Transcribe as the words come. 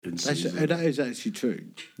That is actually true.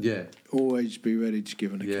 Yeah. Always be ready to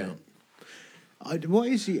give an account. What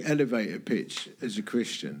is the elevator pitch as a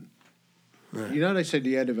Christian? Right. You know they say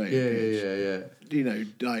the elevator pitch. Yeah. You know,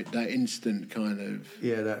 like that instant kind of...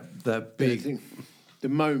 Yeah, that big... thing, the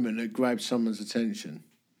moment that grabs someone's attention.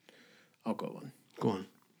 I've got one. Go on.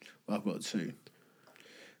 Well, I've got two.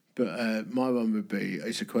 But my one would be,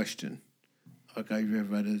 it's a question. Okay, have you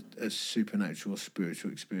ever had a supernatural or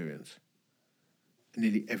spiritual experience?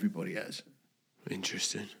 Nearly everybody has.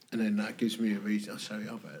 Interesting. And then that gives me a reason. I'll say,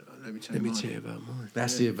 let me tell you about mine.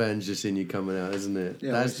 That's the evangelist in you coming out, isn't it?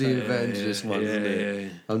 Yeah, that's the evangelist one, isn't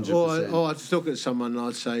it? 100%. Or I'd just look at someone and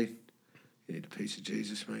I'd say, you need a piece of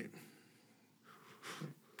Jesus, mate.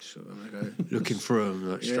 So I'm going to go... Looking through them,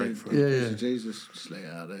 like straight through them. Yeah. Piece of Jesus, just lay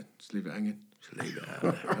it out there. Just leave it hanging. Leave it out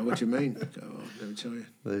there. What do you mean? Go, let me tell you.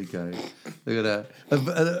 There you go. Look at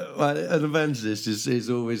that. An evangelist is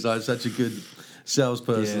always like such a good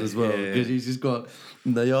salesperson as well, because he's just got...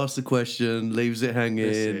 They ask the question, leaves it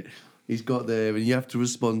hanging. He's got there, and you have to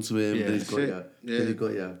respond to him. Then he's got you. Then he's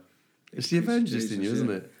got you. It's the evangelist in you, isn't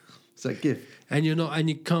it? It's that gift. And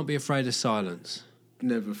you can't be afraid of silence.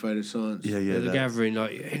 Never afraid of silence. Yeah. The gathering,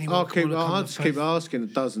 like anyone. I'll just keep asking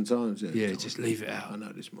 12 times. Yeah, just leave it out. I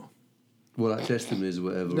know this more. Well, like testimonies or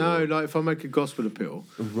whatever. No, like if I make a gospel appeal,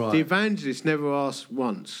 the evangelist never asks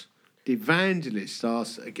once. The evangelist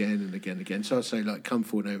asks again and again and again. So I say, like, come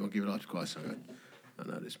forward now, I'll give your life to Christ. I go, I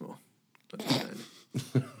know this more.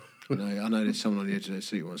 I know there's someone on the edge of their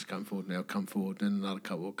seat who wants to come forward now, come forward, then another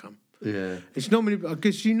couple will come. Yeah. It's not many,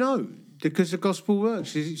 because because the gospel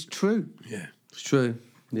works, it's true. Yeah. It's true.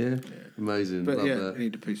 Yeah. Amazing. But love you that.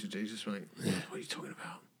 need a piece of Jesus, mate. Yeah. What are you talking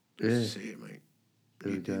about? Yeah. See it, mate.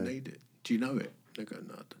 You do need it. Do you know it? They go,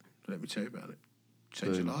 no, I don't. Let me tell you about it.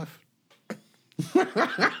 Change your life.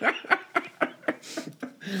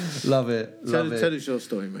 Love it. Tell us your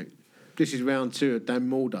story, mate. This is round 2 of Dan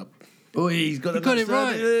Maudhub. Oh, he's got it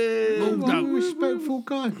right. Maudhub, respectful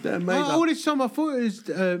guy. All this time I thought it was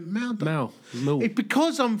Maudhub. It's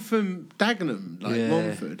because I'm from Dagenham, like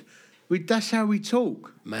Montford. That's how we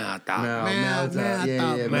talk. Maudhub.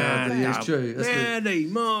 Yeah, it's true.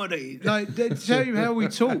 Marty. Like, that's how we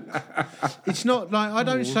talk. It's not like, I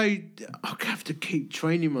don't say, I have to keep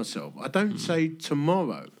training myself. I don't say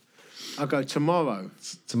tomorrow. I go tomorrow.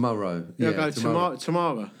 Tomorrow. I go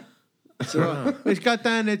tomorrow. Let's go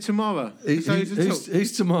down there tomorrow.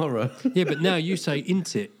 Who's tomorrow? Yeah, but now you say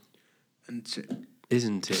 "int it,"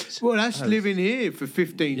 isn't it? Well, that's living here for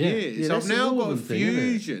 15 years. Yeah, I've now got a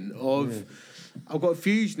fusion of. I've got a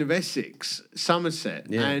fusion of Essex, Somerset,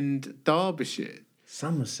 and Derbyshire.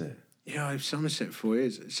 Somerset. Yeah, I have Somerset for 4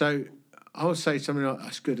 years. So I'll say something like,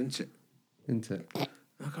 "That's good, isn't it?" Isn't it?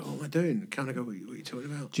 I go, what am I doing? Kind of go, what are you talking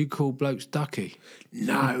about? Do you call blokes ducky?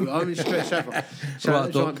 No, I'm in straight Saffron. So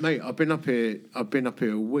it's like, mate, I've been up here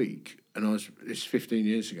a week, and it's 15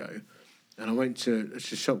 years ago, and I went to a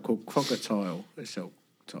shop called Crocodile. They sell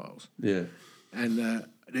tiles. Yeah. And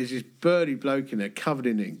there's this burly bloke in there covered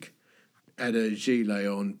in ink, had a gilet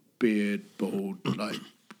on, beard, bald, like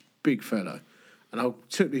big fella. And I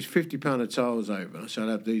took these £50 of tiles over, and I said, I'll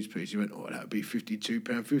have these pieces. He went, that would be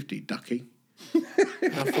 £52.50, ducky. And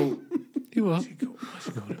I thought, you what? What's he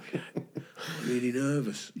got to be that? I'm really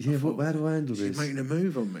nervous. Yeah, how do I handle this? He's making a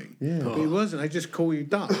move on me. Yeah. But he wasn't. They just call you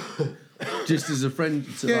duck. Just as a friend.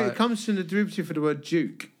 It comes from the derivative for the word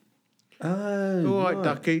duke. Oh, all right,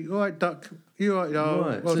 ducky. All right, duck. You all right? Oh,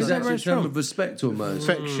 right. Well, so it's actually a term of respect almost.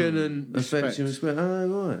 Affection and respect.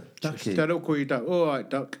 Oh, right. Ducky. They'll call you duck. All right,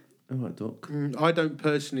 duck. All right, duck. I don't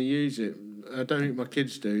personally use it. I don't think my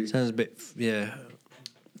kids do. Sounds a bit,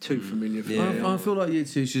 too familiar for me. I feel like you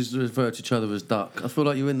two should refer to each other as duck. I feel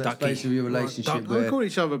like you're in that space of your relationship where... We call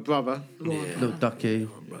each other brother. Little ducky.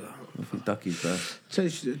 I think ducky's best. Tell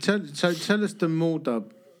us the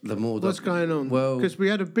Maudhub. The Maudhub. What's going on? Well... Because we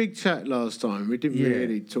had a big chat last time. We didn't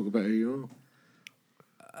really talk about who you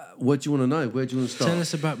are. What do you want to know? Where do you want to start? Tell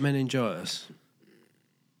us about meningitis.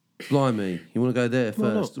 Blimey. You want to go there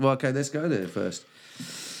first? Well, okay, let's go there first.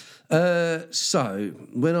 So,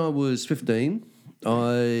 when I was 15...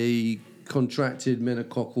 I contracted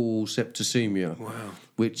meningococcal septicemia,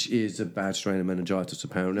 which is a bad strain of meningitis,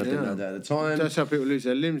 apparently. I didn't know that at the time. That's how people lose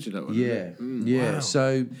their limbs in that one. Yeah. Wow.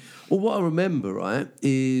 So, what I remember, right,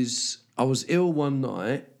 is I was ill one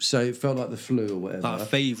night, so it felt like the flu or whatever. Like a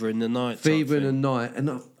fever in the night. Fever in the night.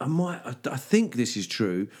 And I think this is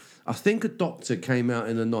true. I think a doctor came out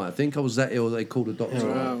in the night. I think I was that ill they called a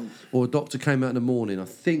doctor out. Or a doctor came out in the morning. I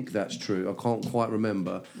think that's true. I can't quite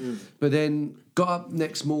remember. But then got up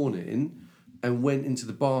next morning and went into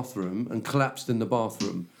the bathroom and collapsed in the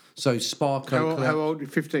bathroom. So Spark. How old?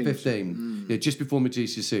 15? 15. Yeah, just before my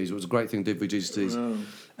GCSEs. It was a great thing to do for GCSEs. Wow.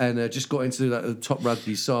 And just got into the top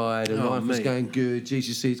rugby side, and life was mate. going good.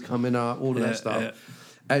 GCSEs coming up, all of that stuff. Yeah.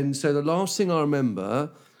 And so the last thing I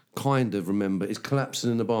kind of remember, is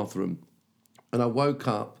collapsing in the bathroom. And I woke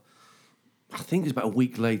up, I think it was about a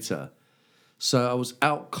week later. So I was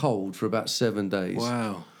out cold for about 7 days.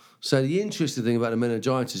 Wow. So the interesting thing about the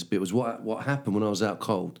meningitis bit was what happened when I was out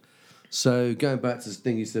cold. So going back to the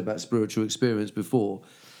thing you said about spiritual experience before.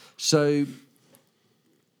 So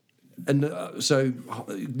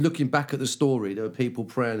looking back at the story, there were people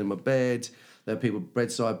praying in my bed. There were people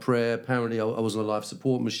bedside prayer. Apparently I was on a life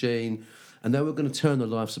support machine. And they were going to turn the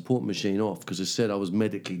life support machine off because they said I was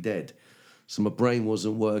medically dead. So my brain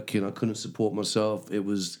wasn't working. I couldn't support myself. I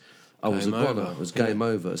was a goner. It was game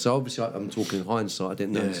over. So obviously, I'm talking hindsight. I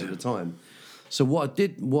didn't know this at the time. So what I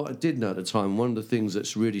did know at the time, one of the things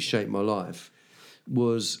that's really shaped my life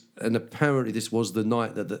was, and apparently this was the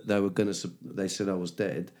night that they were going to. They said I was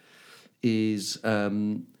dead. Is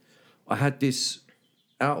I had this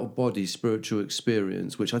out of body spiritual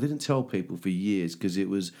experience, which I didn't tell people for years because it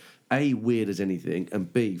was A, weird as anything,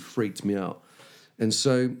 and B, freaked me out. And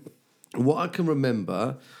so what I can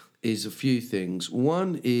remember is a few things.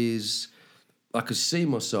 One is I could see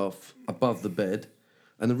myself above the bed.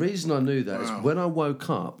 And the reason I knew that is when I woke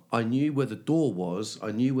up, I knew where the door was,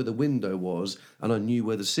 I knew where the window was, and I knew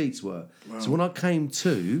where the seats were. Wow. So when I came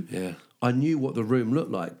to, I knew what the room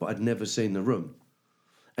looked like, but I'd never seen the room.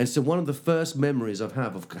 And so one of the first memories I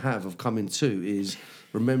have of coming to is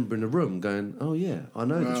remembering the room, going, oh yeah, I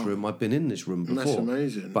know this room. I've been in this room before. That's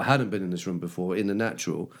amazing. But I hadn't been in this room before, in the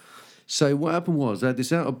natural. So what happened was I had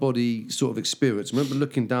this out-of-body sort of experience. I remember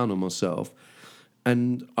looking down on myself,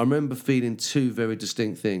 and I remember feeling two very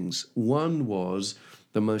distinct things. One was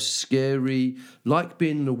the most scary, like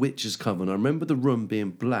being in a witch's coven. I remember the room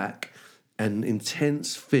being black and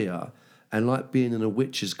intense fear, and like being in a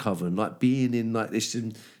witch's coven, like being in like this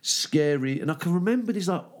scary, and I can remember these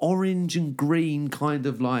like orange and green kind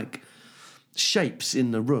of like shapes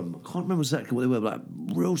in the room. I can't remember exactly what they were, but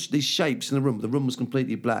like these shapes in the room. The room was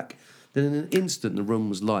completely black. Then in an instant, the room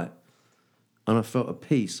was light, and I felt a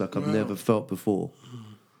peace like I've never felt before.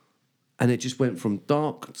 And it just went from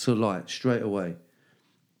dark to light straight away.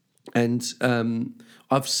 And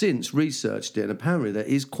I've since researched it, and apparently there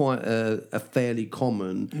is quite a fairly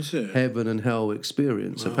common heaven and hell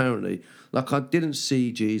experience, apparently. Like, I didn't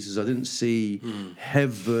see Jesus, I didn't see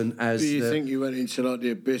heaven as... Do you think you went into, like,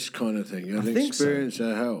 the abyss kind of thing? You had an experience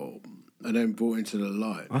of hell and then brought into the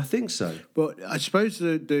light? I think so. But I suppose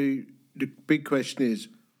the big question is,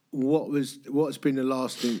 what's been the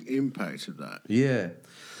lasting impact of that? Yeah.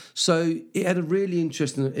 So it had a really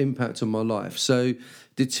interesting impact on my life. So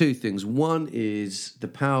did two things. One is the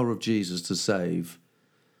power of Jesus to save,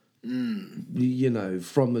 you know,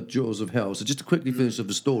 from the jaws of hell. So just to quickly finish up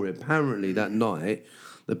the story, apparently that night,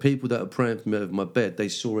 the people that were praying for me over my bed, they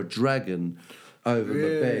saw a dragon over my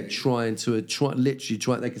bed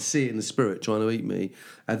they could see it in the spirit, trying to eat me,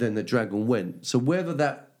 and then the dragon went. So whether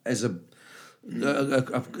that as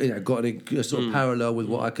got a sort of parallel with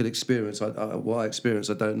what I could experience, what I experienced,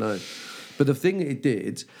 I don't know. But the thing it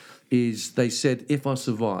did is they said if I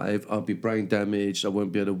survive, I'll be brain damaged. I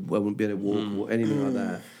won't be able to walk or anything like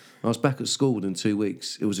that. I was back at school within 2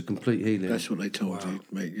 weeks. It was a complete healing. That's what they told you,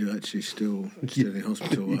 mate. You're actually still in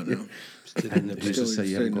hospital right now. And they used to say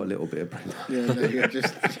you haven't got a little bit of brain damage. Yeah, no, you're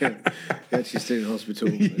actually still in hospital.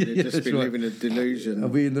 You've just been living a delusion. Are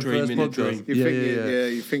we in the Dreaming first a podcast?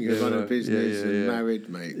 dream. You think you're running a business and married,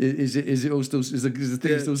 mate. Is it all still? Is the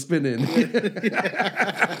thing still spinning?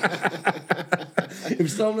 If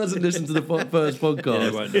someone hasn't listened to the first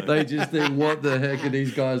podcast, they just think, "What the heck are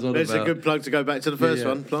these guys on about?" It's a good plug to go back to the first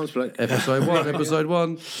one. Plants plug. Episode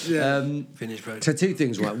one. Finished, bro. So two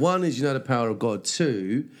things, right? One is the power of God.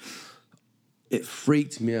 Two, it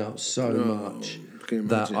freaked me out so much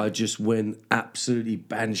that I just went absolutely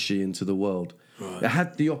banshee into the world. Right. It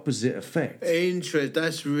had the opposite effect.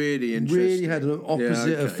 That's really interesting. Really had an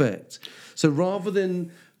opposite effect. So rather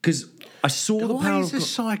than... Because I saw the power of God... What is the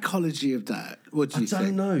psychology of that? What do you think? I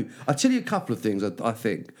don't know. I'll tell you a couple of things, I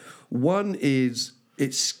think. One is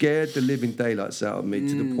it scared the living daylights out of me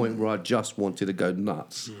to the point where I just wanted to go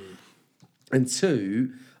nuts. And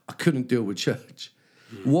two, I couldn't deal with church.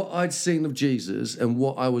 What I'd seen of Jesus and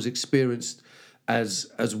what I was experienced as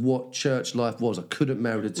what church life was, I couldn't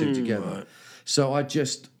marry the two together. Right. So I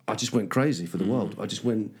just went crazy for the world. I just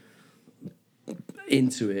went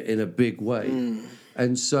into it in a big way.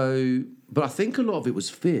 And so, but I think a lot of it was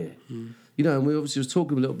fear. You know, and we obviously was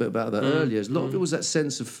talking a little bit about that earlier. A lot of it was that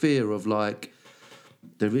sense of fear of like,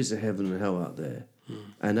 there is a heaven and hell out there.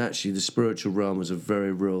 And actually, the spiritual realm is a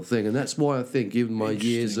very real thing. And that's why I think even my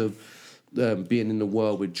years of being in the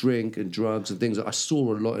world with drink and drugs and things, I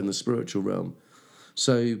saw a lot in the spiritual realm.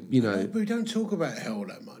 So, you know... But we don't talk about hell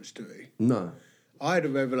that much, do we? No. I had a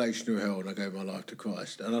revelation of hell and I gave my life to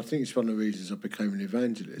Christ. And I think it's one of the reasons I became an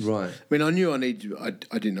evangelist. Right. I mean, I knew I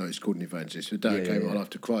didn't know it's called an evangelist. The day I gave my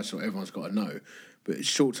life to Christ, so everyone's got to know. But a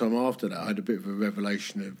short time after that, I had a bit of a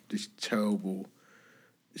revelation of this terrible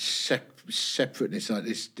separateness, like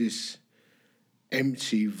this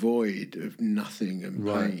empty void of nothing and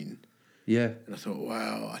pain. Yeah. And I thought,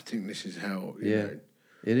 wow, I think this is hell. You know.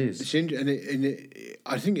 It is. It's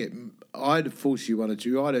I think it either forces you one or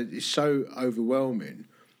two. Either it's so overwhelming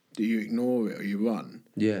that you ignore it or you run.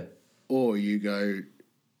 Yeah. Or you go,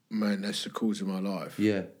 man, that's the cause of my life.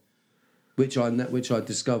 Yeah. Which I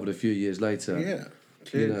discovered a few years later. Yeah.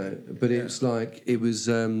 You know, but it's like it was.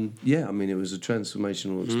 I mean, it was a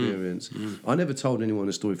transformational experience. I never told anyone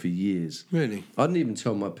the story for years. Really, I didn't even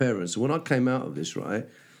tell my parents. So when I came out of this, right,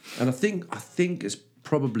 and I think it's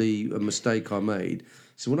probably a mistake I made.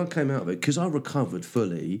 So when I came out of it, because I recovered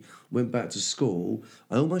fully, went back to school,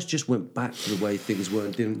 I almost just went back to the way things were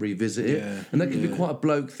and didn't revisit it. Yeah, and that can be quite a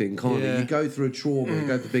bloke thing, can't it? You go through a trauma, you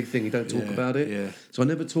go through the big thing, you don't talk about it. Yeah. So I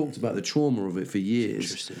never talked about the trauma of it for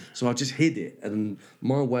years. Interesting. So I just hid it. And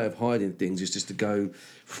my way of hiding things is just to go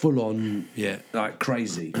full on, like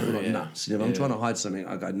crazy, full on nuts. You know, if I'm trying to hide something,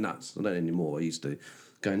 I go nuts. I don't anymore, I used to.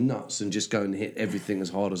 Go nuts and just go and hit everything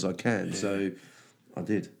as hard as I can. Yeah. So I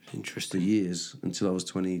did. Interesting. For years, until I was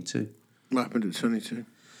 22. What happened at 22?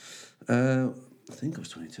 I think I was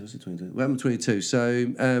 22. Was it 22? Well, I'm 22. So, if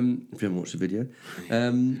you haven't watched the video.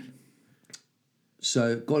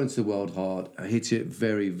 So, got into the world hard. I hit it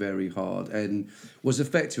very, very hard and was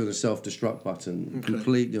effective on the self-destruct button.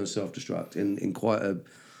 Completely on self-destruct in quite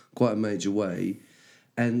a major way.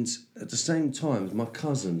 And at the same time, my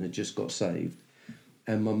cousin had just got saved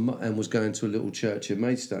and was going to a little church in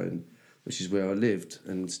Maidstone, which is where I lived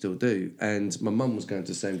and still do. And my mum was going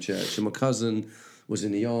to the same church. And my cousin was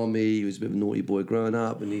in the army. He was a bit of a naughty boy growing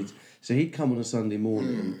up. And he'd come on a Sunday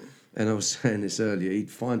morning, and I was saying this earlier,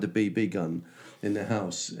 he'd find a BB gun in the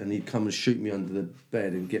house and he'd come and shoot me under the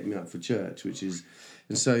bed and get me up for church,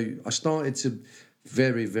 and so I started to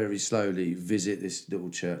very, very slowly visit this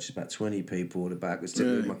little church. About 20 people at the back. I was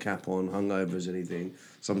sitting with my cap on, hungover as anything.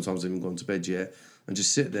 Sometimes I haven't gone to bed yet. And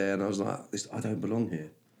just sit there, and I was like, I don't belong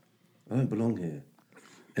here. I don't belong here.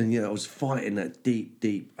 And, I was fighting that deep,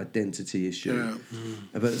 deep identity issue. Yeah.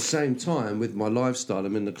 But at the same time, with my lifestyle,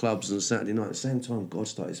 I'm in the clubs on Saturday night. At the same time, God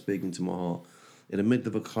started speaking to my heart. In the middle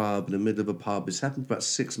of a club, in the middle of a pub. It's happened for about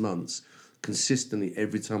 6 months, consistently,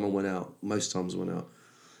 every time I went out. Most times I went out.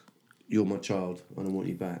 You're my child, and I want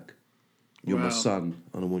you back. You're my son,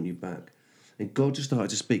 and I want you back. And God just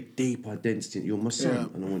started to speak deep identity. You're my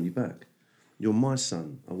son, and I want you back. You're my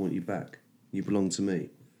son, I want you back. You belong to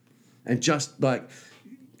me. And just like,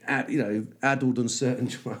 addled on certain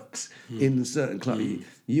drugs in certain clubs,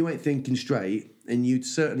 you ain't thinking straight, and you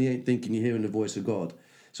certainly ain't thinking you're hearing the voice of God.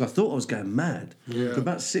 So I thought I was going mad. Yeah. For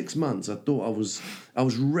about 6 months, I thought I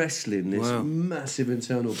was wrestling this massive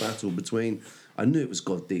internal battle between. I knew it was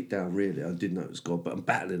God deep down, really. I did know it was God, but I'm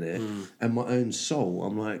battling it. And my own soul,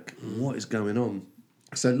 I'm like, what is going on?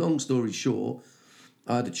 So long story short,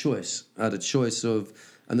 I had a choice. And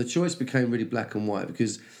the choice became really black and white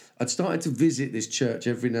because I'd started to visit this church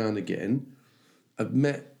every now and again.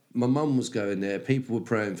 My mum was going there, people were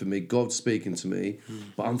praying for me, God speaking to me,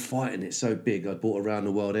 but I'm fighting it so big, I bought a round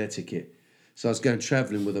the world air ticket. So I was going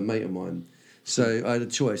travelling with a mate of mine. So I had a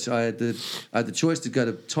choice. I had the choice to go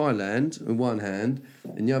to Thailand in one hand,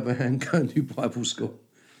 and the other hand go and do Bible school,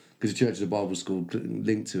 because the church is a Bible school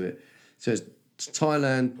linked to it. So it's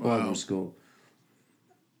Thailand Bible school.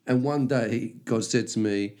 And one day, God said to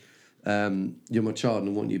me, you're my child and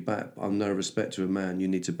I want you back. I'm no respecter of man. You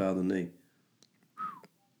need to bow the knee.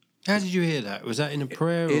 How did you hear that? Was that in a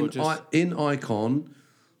prayer or just... In Icon.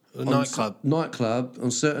 A nightclub? Nightclub,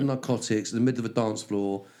 on certain narcotics, in the middle of a dance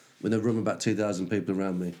floor, with a room of about 2,000 people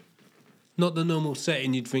around me. Not the normal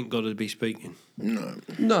setting you'd think God would be speaking? No.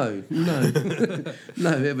 No,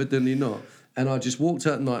 evidently not. And I just walked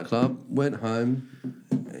out the nightclub, went home,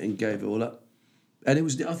 and gave it all up. And it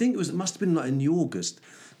must have been like in August,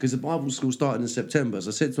 because the Bible school started in September. So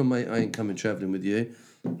I said to my mate, I ain't coming travelling with you.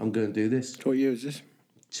 I'm going to do this. What year is this?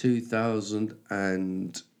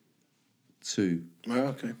 2002. Oh,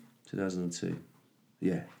 okay. 2002.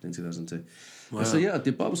 Yeah, in 2002. Wow. And so, I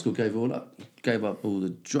did Bible school, gave it all up. Gave up all the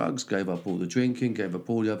drugs, gave up all the drinking, gave up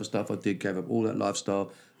all the other stuff I did, gave up all that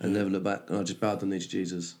lifestyle, and never looked back. And I just bowed the knee to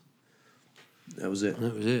Jesus. That was it.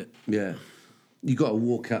 That was it. Yeah. you got to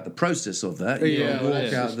walk out the process of that. You got to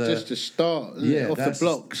walk out just to start, off the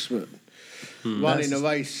blocks. But running a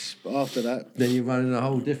race after that. Then you're running a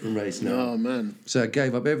whole different race now. Oh, man. So I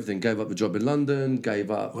gave up everything. Gave up the job in London, gave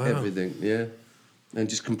up everything, and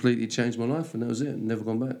just completely changed my life, and that was it. Never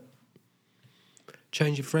gone back.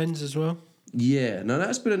 Change your friends as well? Yeah. No,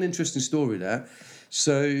 that's been an interesting story, that.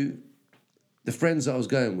 So the friends that I was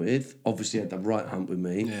going with obviously had the right hump with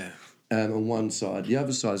me. Yeah. On one side. The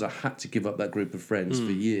other side is I had to give up that group of friends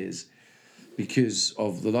for years because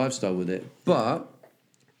of the lifestyle with it. But,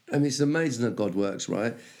 and it's amazing that God works,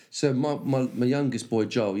 right? So my youngest boy,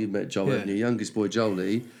 Joel, you met Joel, haven't you? Youngest boy,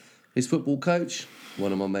 Jolie, his football coach,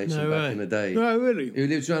 one of my mates from back in the day. No, really? Who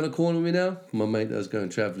lives around the corner with me now? My mate that I was going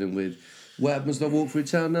travelling with. What happens when I walk through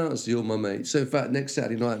town now? I see all my mates. So in fact, next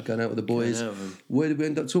Saturday night, I'm going out with the boys. Where did we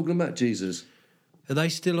end up talking about? Jesus. Are they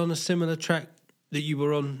still on a similar track that you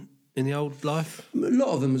were on in the old life? A lot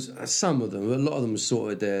of them, some of them, a lot of them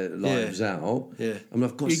sorted their lives out. Yeah. I mean,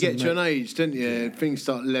 I've got you get to an age, don't you? Yeah. Things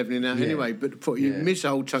start levelling out anyway, but you miss a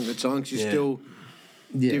whole chunk of time because you're still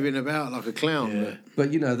giving about like a clown. Yeah.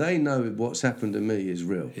 But, they know what's happened to me is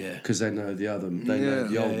real. Yeah. Because they know the other, they know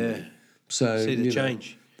the old me. So, see the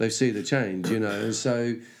change. They see the change, and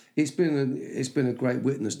so it's been a great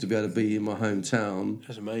witness to be able to be in my hometown.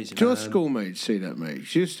 That's amazing. Do your schoolmates see that,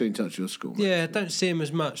 mate? You're still in touch with your schoolmates? Yeah, I don't see them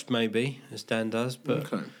as much, maybe, as Dan does,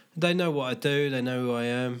 but they know what I do, they know who I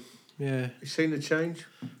am. Yeah. You seen the change?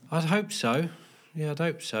 I'd hope so. Yeah, I'd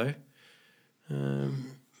hope so.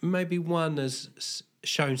 Maybe one has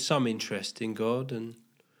shown some interest in God,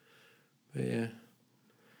 but yeah.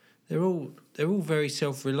 They're all very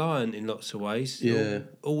self-reliant in lots of ways. Yeah.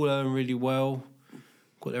 All earn really well,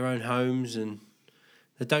 got their own homes, and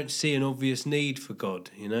they don't see an obvious need for God,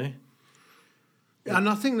 And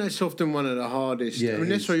I think that's often one of the hardest. Yeah, I mean,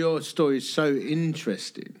 that's why your story is so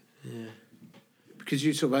interesting. Yeah. Because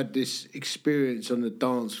you sort of had this experience on the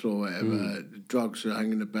dance floor, or whatever, drugs are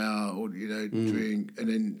hanging about, or, drink, and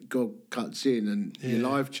then God cuts in and your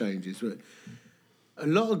life changes. But a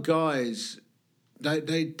lot of guys...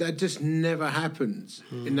 That just never happens.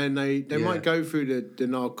 And then they might go through the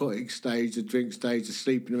narcotic stage, the drink stage, the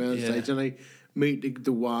sleeping around stage, and they meet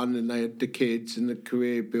the one, and they have the kids, and the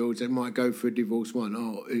career builds. They might go for a divorce, might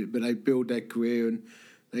not, but they build their career, and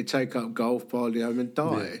they take up golf, party home, and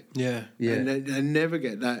die. Yeah. And they never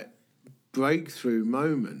get that breakthrough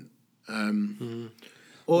moment.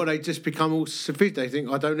 Or they just become all sophisticated. They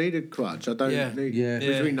think, I don't need a crutch. I don't need...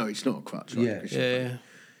 Which we know it's not a crutch, right? Yeah.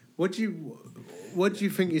 What do you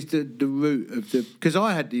think is the root of the... Because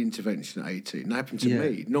I had the intervention at 18. It happened to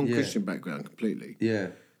me. Non-Christian background completely. Yeah.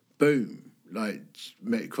 Boom.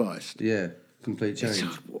 Met Christ. Yeah. Complete change.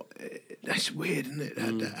 That's weird, isn't it?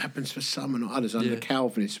 That happens for some and not others. The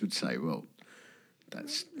Calvinists would say, well,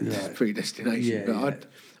 that's predestination. But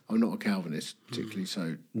I'm not a Calvinist particularly,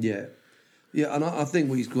 so... Yeah. Yeah, and I think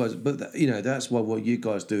what you guys... But, that's why what you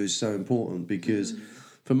guys do is so important, because...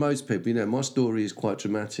 For most people, my story is quite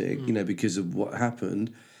dramatic, because of what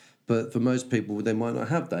happened. But for most people, they might not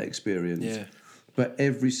have that experience. Yeah. But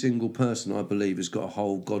every single person, I believe, has got a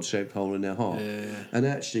whole God-shaped hole in their heart. Yeah. And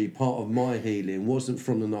actually, part of my healing wasn't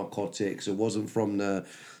from the narcotics, it wasn't from the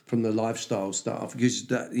lifestyle stuff, because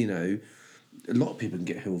that, a lot of people can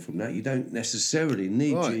get healed from that. You don't necessarily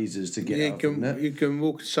need Jesus to get out from that. You can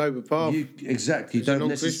walk a sober path. Exactly. You don't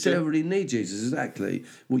necessarily need Jesus. Exactly.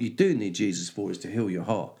 What you do need Jesus for is to heal your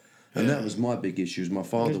heart. And that was my big issue. My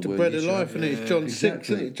father was the bread of life, and it's John 6,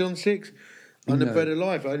 isn't it? John 6. And the bread of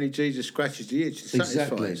life, only Jesus scratches the itch and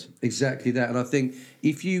satisfies. Exactly that. And I think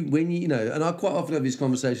and I quite often have these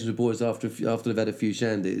conversations with boys after they've had a few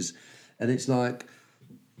shandies, and it's like,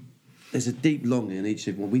 there's a deep longing in each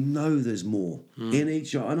of them. We know there's more. In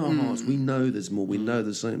our hearts, we know there's more. We know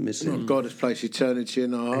there's something missing. God has placed eternity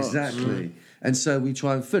in our hearts. Exactly. And so we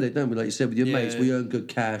try and fill it, don't we? Like you said, with your mates, we earn good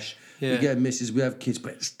cash. We get misses, we have kids,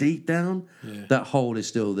 but it's deep down, that hole is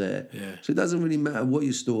still there. Yeah. So it doesn't really matter what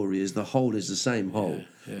your story is, the hole is the same hole.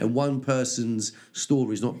 Yeah. And one person's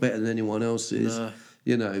story is not better than anyone else's.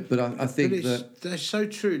 No. But I think that's so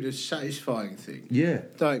true, the satisfying thing. Yeah.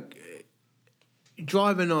 Like,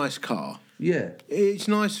 drive a nice car. Yeah. It's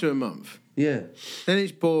nice for a month. Yeah. Then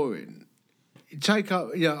it's boring. You take up,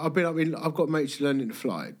 I've got mates learning to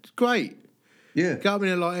fly. It's great. Yeah. Go up in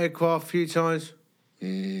a light aircraft a few times.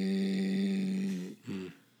 Paying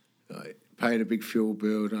a big fuel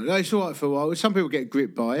bill. It's all right for a while. Some people get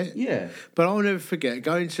gripped by it. Yeah. But I'll never forget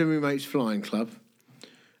going to my mate's flying club.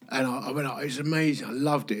 And I went out. It was amazing. I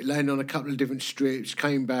loved it. Landed on a couple of different strips,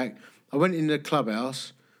 came back. I went in the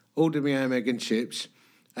clubhouse, ordered me ham, egg and chips.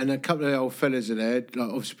 And a couple of old fellas are there, like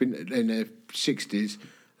obviously been in their 60s.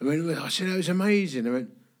 I said, that was amazing. I went,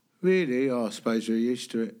 really? Oh, I suppose we're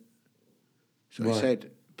used to it. So he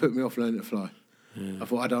said, put me off learning to fly. Yeah. I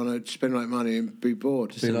thought, I don't want to spend like money and be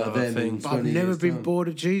bored. Be like them but I've never been bored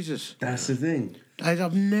of Jesus. That's the thing.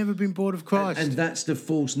 I've never been bored of Christ. And that's the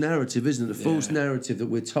false narrative, isn't it? The false narrative that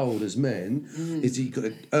we're told as men is that you've got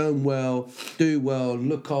to earn well, do well,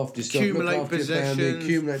 look after yourself, look after your family,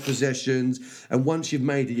 accumulate possessions. And once you've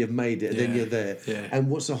made it, and then you're there. Yeah. And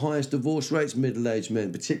what's the highest divorce rates? Middle-aged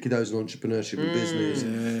men, particularly those in entrepreneurship and business.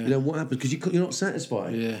 Yeah. You know, what happens? Because you're not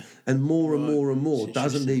satisfied. Yeah. And more and more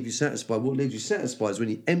doesn't leave you satisfied. What leaves you satisfied is when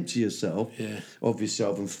you empty yourself of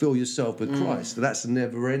yourself and fill yourself with Christ. So that's a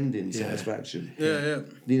never-ending satisfaction. Yeah.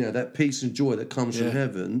 You know, that peace and joy that comes from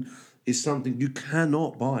heaven is something you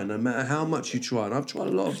cannot buy, no matter how much you try. And I've tried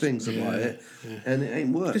a lot of things to buy it, and it ain't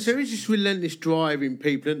worked. Because there is this relentless drive in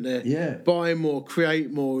people, isn't there? Yeah. Buy more,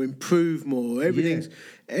 create more, improve more. Everything's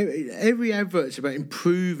every advert's about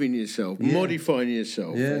improving yourself, modifying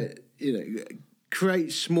yourself. You know,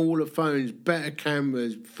 create smaller phones, better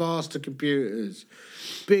cameras, faster computers,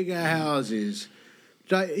 bigger houses.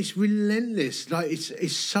 Like, it's relentless. Like,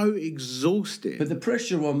 it's so exhausting. But the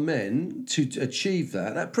pressure on men to achieve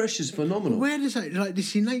that pressure's phenomenal. Where does that, like,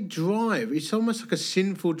 this innate drive, it's almost like a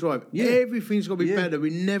sinful drive. Yeah. Everything's got to be better.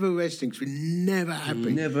 We're never resting because we're never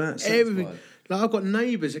happy. Never satisfied. Everything. Like, I've got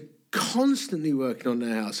neighbours that are constantly working on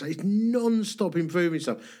their house. Like, it's non-stop improving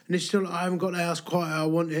stuff. And it's still like, I haven't got the house quite how I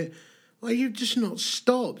want it. Well, you've just not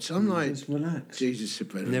stopped. I'm like, just relax. Jesus, the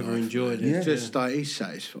bread of Never life, enjoyed man. it. It's just like, he's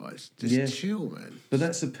satisfied. Just chill, man. But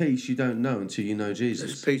that's a peace you don't know until you know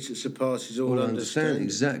Jesus. It's peace that surpasses all understanding.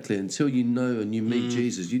 Exactly. Until you know and you meet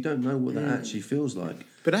Jesus, you don't know what that actually feels like.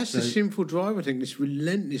 But that's the sinful drive, I think, this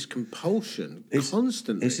relentless compulsion,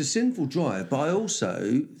 constantly. It's a sinful drive, but I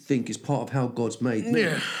also think it's part of how God's made me.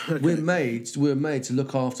 Yeah, okay. We're made to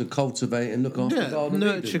look after, cultivate, and look after God.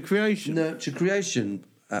 Nurture creation. Nurture creation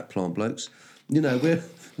at Plant Blokes. You know,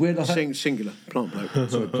 we're like singular plant bloke.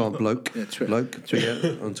 Sorry, Plant Bloke. Yeah, Twitter.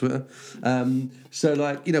 Bloke on Twitter. So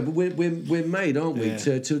like, you know, but we're made, aren't we,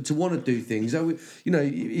 to want to do things. So you know,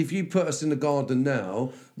 if you put us in the garden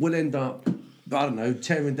now, we'll end up, I don't know, not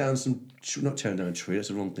tearing down a tree. That's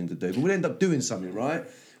the wrong thing to do. But we'll end up doing something, right?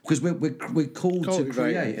 Because we're called to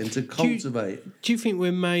create and to cultivate. Do you think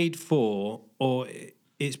we're made for, or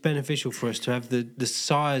it's beneficial for us to have the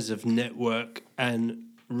size of network and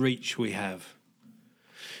reach we have?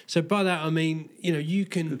 So by that I mean, you know, you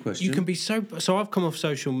can be so I've come off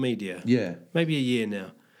social media, maybe a year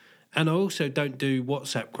now, and I also don't do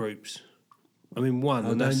WhatsApp groups. I mean,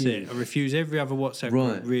 and that's it. I refuse every other WhatsApp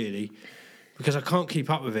group, really, because I can't keep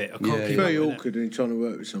up with it. I can't keep it's very awkward when you're trying to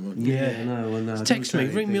work with someone. I know. Text me,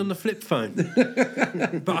 ring me on the flip phone.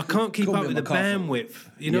 But I can't keep up with the bandwidth.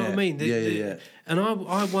 You know what I mean? And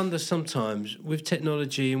I wonder sometimes, with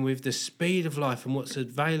technology and with the speed of life and what's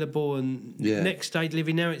available and next day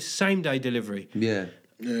delivery, now it's same day delivery.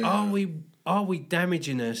 Are we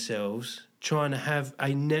damaging ourselves trying to have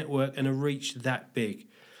a network and a reach that big?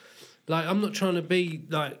 Like, I'm not trying to be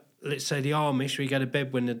like, let's say, the Amish, where you go to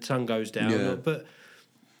bed when the sun goes down, but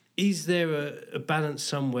is there a balance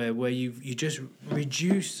somewhere where you just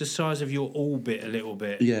reduce the size of your orbit a little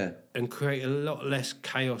bit and create a lot less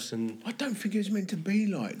chaos? And I don't think it was meant to be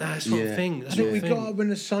like that. That's what I think. I think we got up when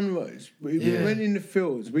the sun rose. We went in the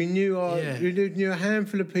fields. We knew we knew a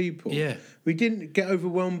handful of people. We didn't get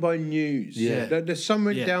overwhelmed by news. The sun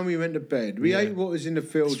went down, we went to bed. We ate what was in the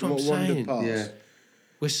fields and what wandered past.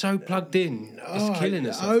 We're so plugged in. It's killing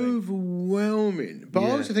us. Overwhelming. But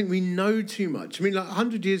I also think we know too much. I mean, like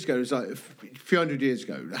 100 years ago, it was like a few hundred years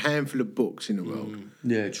ago, a handful of books in the world.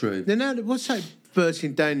 Yeah, true. Then now, what's that verse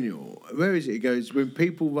in Daniel? Where is it? It goes, when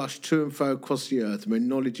people rush to and fro across the earth, when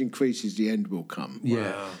knowledge increases, the end will come.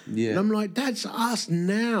 Yeah. And I'm like, that's us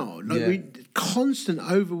now. Like, we constant,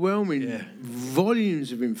 overwhelming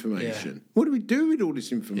volumes of information. What do we do with all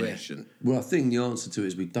this information? Well, I think the answer to it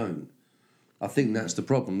is we don't. I think that's the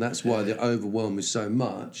problem. That's why the overwhelm is so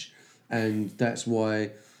much, and that's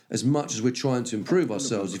why, as much as we're trying to improve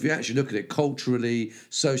ourselves, if you actually look at it culturally,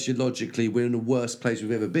 sociologically, we're in the worst place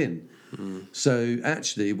we've ever been. So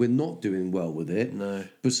actually, we're not doing well with it. No.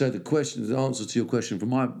 But so the answer to your question, to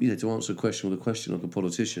answer a question with a question like a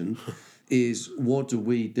politician, is what do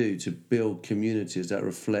we do to build communities that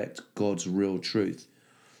reflect God's real truth?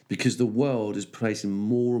 Because the world is placing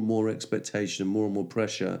more and more expectation and more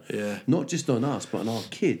pressure, not just on us, but on our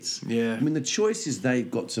kids. I mean, the choices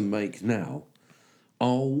they've got to make now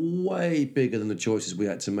are way bigger than the choices we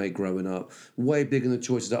had to make growing up, way bigger than the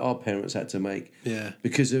choices that our parents had to make.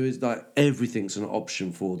 Because there is, like, everything's an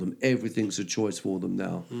option for them. Everything's a choice for them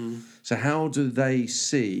now. So how do they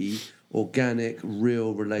see organic,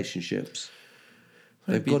 real relationships.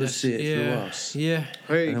 They've got to see it through us. Yeah.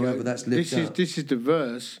 However that's lived out. This is the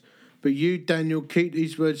verse. But you, Daniel, keep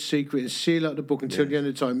these words secret and seal up the book until the end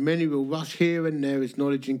of time. Many will rush here and there as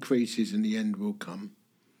knowledge increases, and the end will come.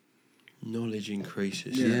 Knowledge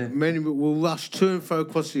increases. Yeah. Many will rush to and fro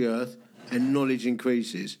across the earth, and knowledge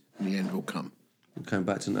increases, and the end will come. We came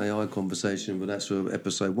back to an AI conversation, but that's for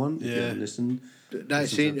episode 1. Yeah. If you haven't listened.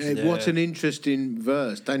 What an interesting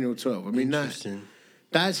verse, Daniel 12. I mean,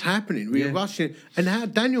 that's happening. We're rushing. And how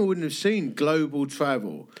Daniel wouldn't have seen global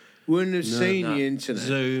travel, wouldn't have seen the internet.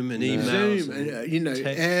 Zoom and emails. And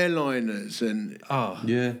airliners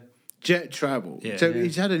and jet travel. Yeah. So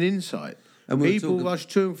he's had an insight. And people rush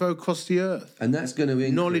to and fro across the earth. And that's going to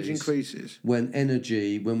increase. Knowledge increases.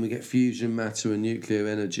 When we get fusion matter and nuclear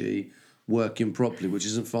energy working properly, which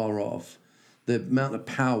isn't far off, the amount of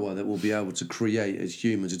power that we'll be able to create as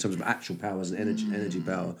humans in terms of actual powers and energy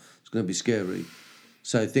power, it's going to be scary.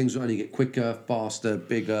 So things will only get quicker, faster,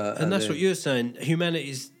 bigger. And that's what you're saying.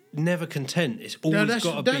 Humanity's never content. It's always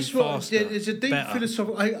got to be faster. It's a deep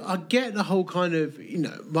philosophical. I get the whole kind of,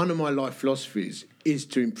 one of my life philosophies is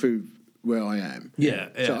to improve where I am. Yeah.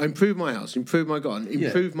 So I improve my house, improve my garden,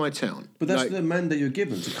 improve my town. But that's the mandate you're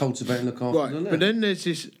given, to cultivate and look after the land. But then there's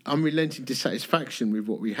this unrelenting dissatisfaction with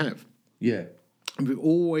what we have. Yeah. And we've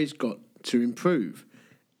always got to improve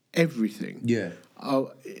everything. Yeah.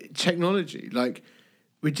 Technology,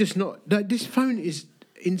 we're just not. This phone is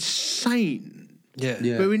insane. Yeah.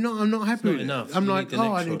 But I'm not happy with enough. it. I'm I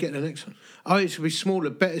didn't get the next one. It should be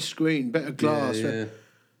smaller, better screen, better glass. Yeah.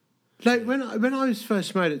 When I was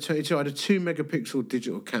first made at 22, I had a 2-megapixel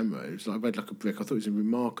digital camera. It was I read like a brick. I thought it was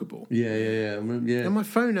remarkable. Yeah. And my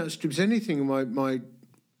phone outstrips anything my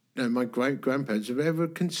great grandparents have ever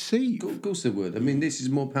conceived. Of course they would. I mean, this is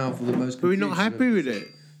more powerful than most. But we're not happy with it.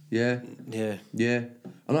 Yeah.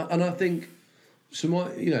 And I think so.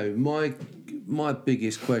 My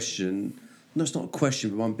biggest question. No, it's not a question,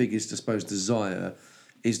 but my biggest, I suppose, desire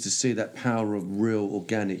is to see that power of real,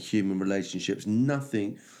 organic human relationships.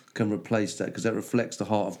 Nothing can replace that, because that reflects the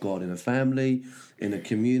heart of God in a family, in a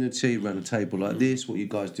community, around a table like this, what you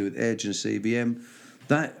guys do with Edge and CVM.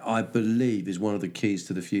 That, I believe, is one of the keys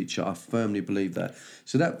to the future. I firmly believe that.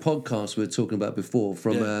 So that podcast we were talking about before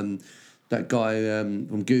from that guy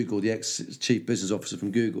from Google, the ex-chief business officer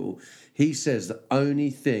from Google, he says the only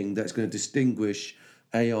thing that's going to distinguish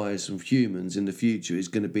AIs from humans in the future is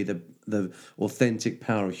going to be the authentic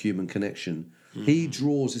power of human connection. Mm. He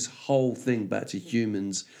draws this whole thing back to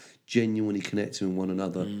humans genuinely connecting with one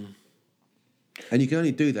another. Mm. And you can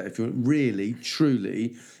only do that if you're really,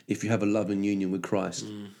 truly, if you have a love and union with Christ.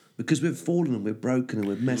 Mm. Because we've fallen and we're broken and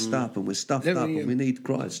we're messed up and we're stuffed up and we need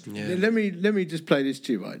Christ. Yeah. Let me just play this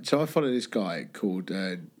to you, right? So I follow this guy called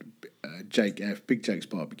Jake F, Big Jake's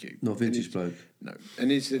Barbecue. Not vintage bloke. No, and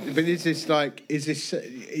he's in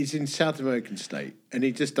South American state, and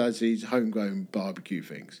he just does these homegrown barbecue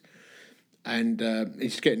things, and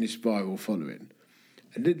he's getting this viral following.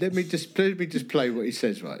 And let me just play what he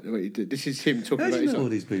says. Right, what he did. This is him talking about all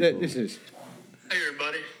these people. Listen. Hey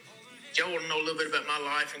everybody, y'all want to know a little bit about my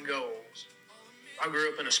life and goals. I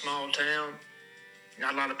grew up in a small town,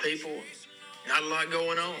 not a lot of people, not a lot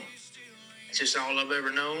going on. It's just all I've ever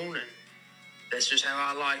known, and that's just how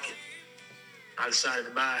I like it. I decided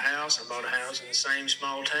to buy a house. I bought a house in the same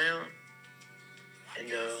small town,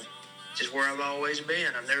 and just where I've always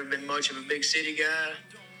been. I've never been much of a big city guy.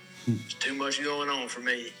 There's too much going on for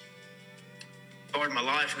me. As far as my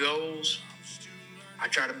life goals, I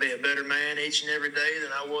try to be a better man each and every day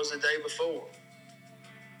than I was the day before.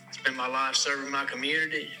 I spend my life serving my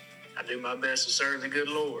community. I do my best to serve the good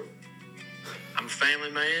Lord. I'm a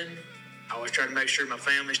family man. I always try to make sure my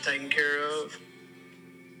family's taken care of.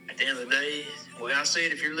 At the end of the day, the way I see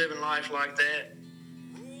it, if you're living life like that,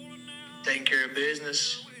 taking care of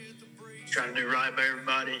business, trying to do right by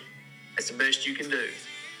everybody, that's the best you can do.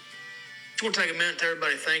 Just want to take a minute to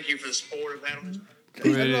everybody thank you for the support of Adam.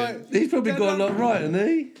 He's probably got a lot right, hasn't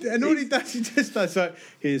he? And all he does, he just does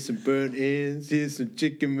here's some burnt ends, here's some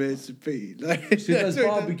chicken recipe. He does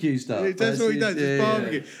barbecue stuff. That's what he does, it's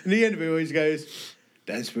barbecue. And the end of it always goes,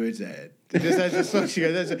 that's where it's at. He just has a song, she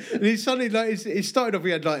goes, that's it. And he's suddenly he started off,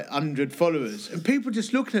 he had 100 followers. And people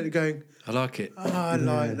just looking at it going, I like it. Oh, I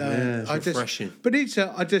like that. It's refreshing. But I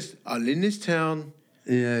live in this town.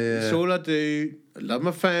 Yeah. That's all I do. I love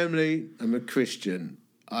my family. I'm a Christian.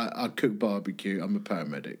 I cook barbecue. I'm a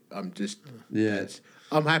paramedic. I'm just...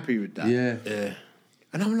 I'm happy with that. Yeah.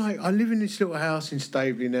 And I'm like, I live in this little house in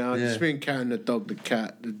Staveley now. Yeah. Just me and Karen, the dog, the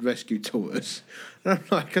cat, the rescue tortoise. And I'm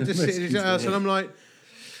like, I just sit in this house and I'm like,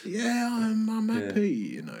 I'm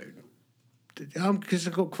happy, because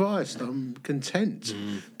I've got Christ, I'm content.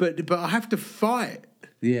 But I have to fight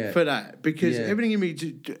for that because everything in me,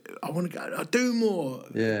 I want to go, I do more,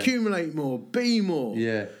 accumulate more, be more.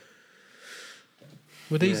 Yeah.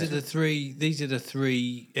 Well, these are the three. These are the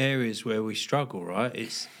three areas where we struggle, right?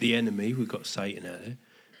 It's the enemy. We've got Satan out there.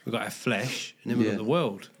 We've got our flesh, and then we've got the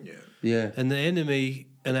world. Yeah. Yeah. And the enemy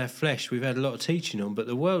and our flesh, we've had a lot of teaching on, but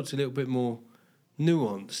the world's a little bit more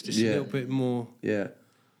nuanced. It's a little bit more. Yeah.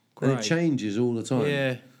 Grey. And it changes all the time.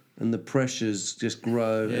 Yeah. And the pressures just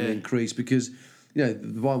grow and increase because, the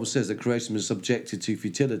Bible says that creation was subjected to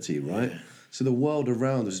futility, right? Yeah. So the world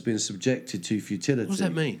around us has been subjected to futility. What does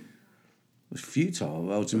that mean? It's futile.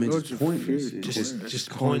 Well, it means it's pointless. Just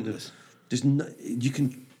pointless. You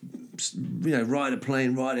can, ride a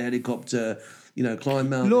plane, ride a helicopter, climb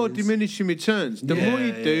mountains. Lord diminishing returns. The more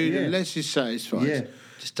you do, the less you're satisfied. Yeah.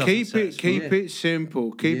 Just Keep it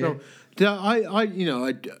simple. Keep on.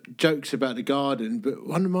 I jokes about the garden, but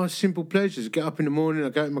one of my simple pleasures: get up in the morning, I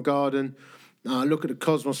go to my garden, I look at the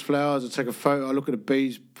cosmos flowers, I take a photo, I look at the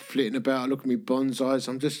bees flitting about, I look at my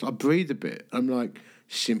bonsais. I breathe a bit. I'm like,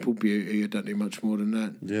 simple beauty. I don't need much more than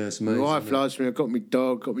that. Yeah, it's amazing. My wife loves me. I've got my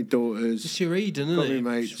dog, got my daughters. It's your Eden, isn't got it?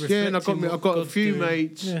 my mates. Yeah, and I've got a few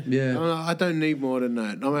mates. Yeah. I don't need more than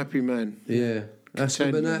that. I'm a happy man. Yeah,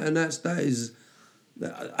 that is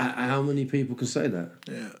how many people can say that?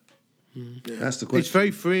 Yeah. That's the question. It's a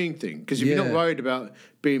very freeing thing because if you're not worried about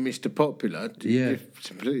being Mr. Popular, you're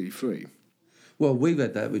completely free. Well, we've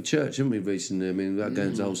had that with church, haven't we, recently? I mean, without going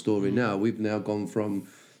into the whole story now, we've now gone from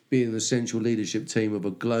being the central leadership team of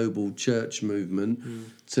a global church movement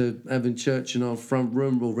to having church in our front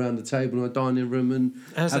room or around the table in our dining room and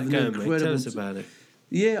how's that going, incredible... mate? Tell us about it.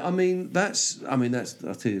 Yeah, I mean that's.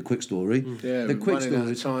 I'll tell you a quick story. Yeah, the quick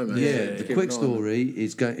story. The quick story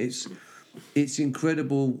is going. It's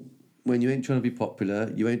incredible when you ain't trying to be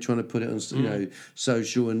popular. You ain't trying to put it on,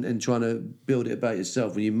 social and trying to build it about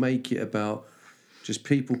yourself. When you make it about just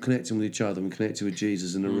people connecting with each other and connecting with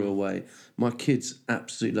Jesus in a real way. My kids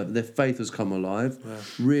absolutely love it. Their faith has come alive,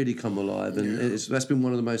 really come alive, and that's been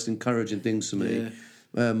one of the most encouraging things for me.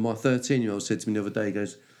 Yeah. My 13-year-old said to me the other day, he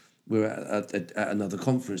goes, we're at another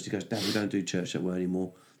conference. He goes, Dad, we don't do church that way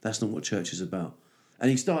anymore. That's not what church is about. And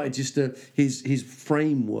he started just his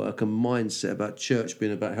framework and mindset about church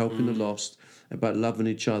being about helping the lost, about loving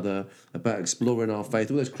each other, about exploring our faith,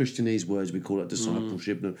 all those Christianese words we call it,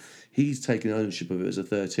 discipleship. He's taken ownership of it as a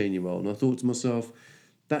 13-year-old. And I thought to myself,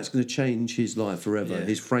 that's going to change his life forever,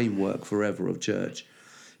 his framework forever of church.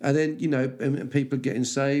 And then, and people are getting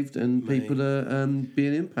saved and people are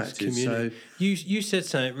being impacted. So you said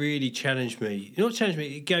something that really challenged me. Not challenged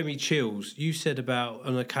me, it gave me chills. You said about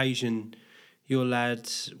an occasion your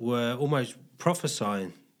lads were almost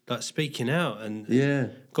prophesying, like speaking out, and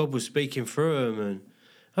God was speaking through them. And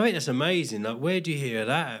I think that's amazing. Like, where do you hear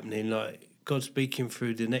that happening? Like, God speaking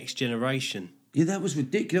through the next generation. Yeah, that was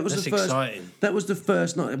ridiculous. That's exciting. That was the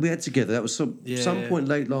first night we had together. That was some point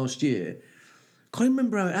late last year. Can't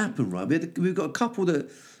remember how it happened, right? We've got a couple that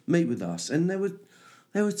meet with us, and they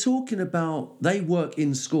were talking about, they work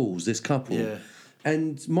in schools, this couple. Yeah.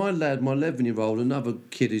 And my lad, my 11-year-old, another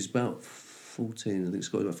kid who's about 14, I think it's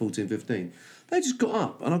got about 14, 15. They just got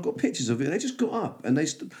up, and I've got pictures of it. They just got up, and they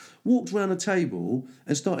walked around the table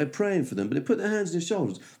and started praying for them, but they put their hands on their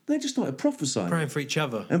shoulders. They just started prophesying. Praying for each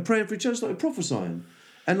other. And praying for each other, started prophesying.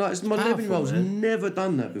 And my 11-year-old's never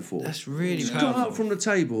done that before. That's really just powerful. Got up from the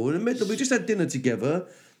table and admit that we just had dinner together.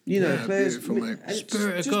 Claire's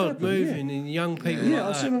Spirit of God moving in young people. Yeah,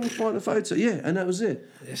 I've seen them find a photo. Yeah, and that was it.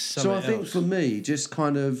 So I think for me, just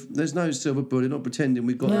kind of, there's no silver bullet, not pretending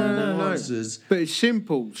we've got no answers. But it's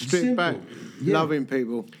simple, stripped back, loving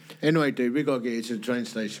people. Anyway, dude, we got to get you to the train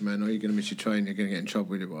station, man, or you're going to miss your train, you're going to get in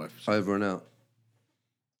trouble with your wife. Over and out.